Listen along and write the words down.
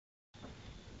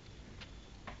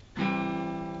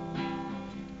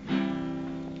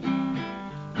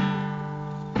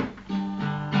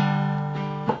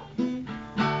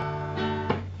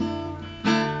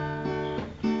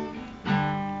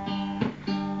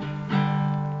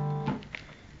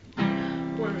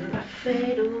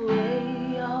fade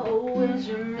away, I'll always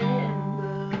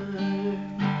remember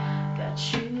that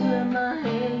you were my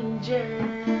angel.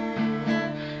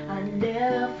 I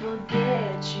never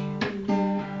forget you.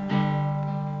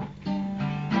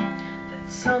 That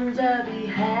someday we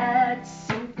had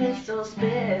something so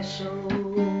special,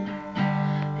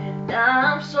 and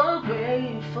I'm so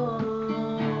grateful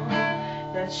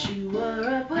that you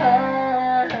were a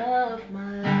part of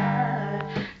my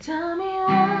life. Tell me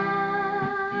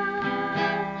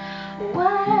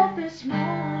why at this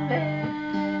moment,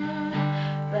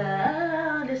 but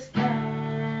I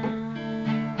understand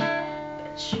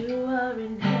that you are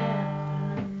in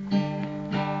heaven.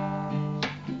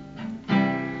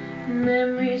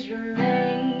 Memories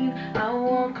remain, I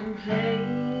won't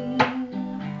complain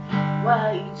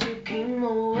why you took him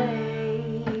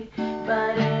away,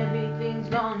 but everything's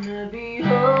gonna be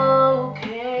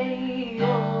okay,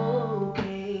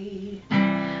 okay.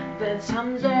 The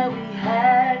times that we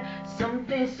had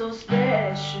something so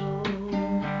special,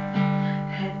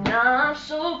 and I'm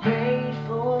so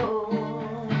grateful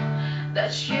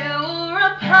that you're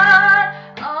a part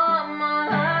of my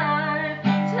life.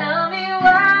 Tell me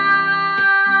why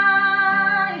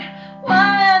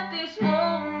at this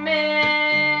moment,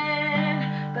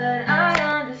 but I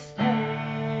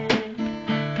understand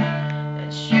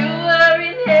that you are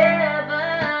in heaven.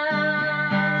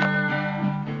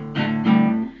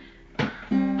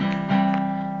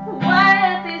 Why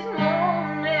at this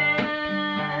moment,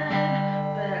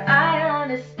 but I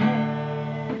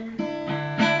understand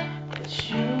that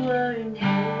you are in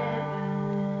heaven.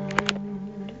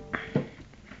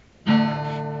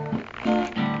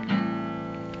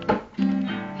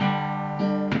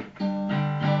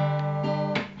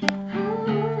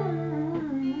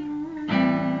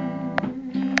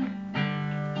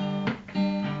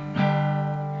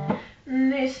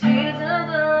 This isn't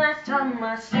the last time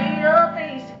I see your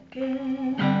face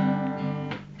again,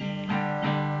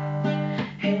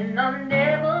 and I'll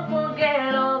never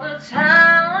forget all the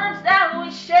times that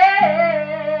we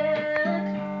shared.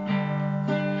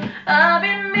 I've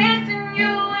been missing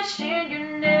you, wishing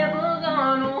you'd never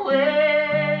gone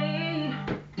away.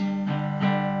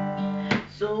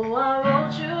 So I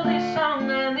wrote you this song,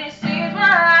 and this is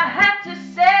what I have to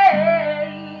say.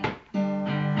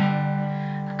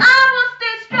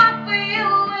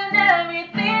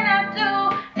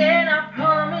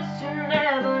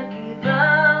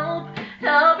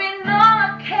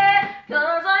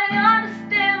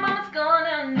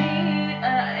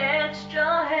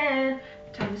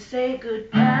 Say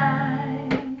goodbye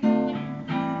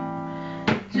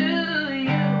to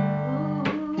you.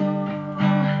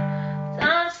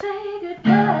 Time to say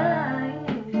goodbye.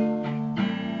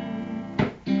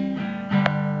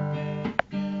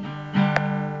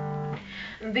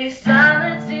 This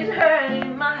silence is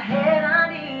hurting my head, I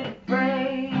need a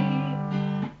break.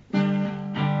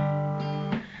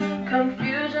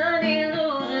 Confusion,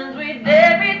 illusions with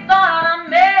every thought I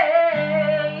make.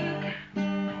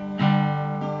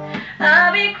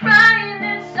 I'll be crying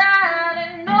inside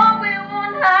and know it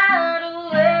won't hide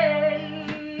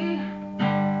away.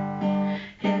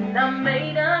 And I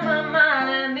made up my mind,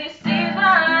 and this is what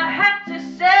I have to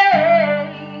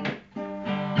say,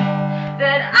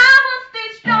 that I will stay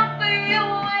strong for you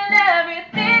in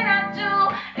everything I do,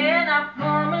 and I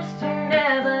promise to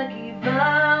never give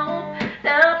up.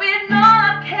 There'll be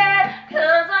no care,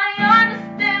 'cause I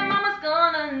understand mama's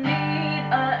gonna need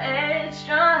an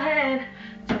extra hand.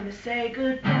 Time to say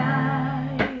goodbye.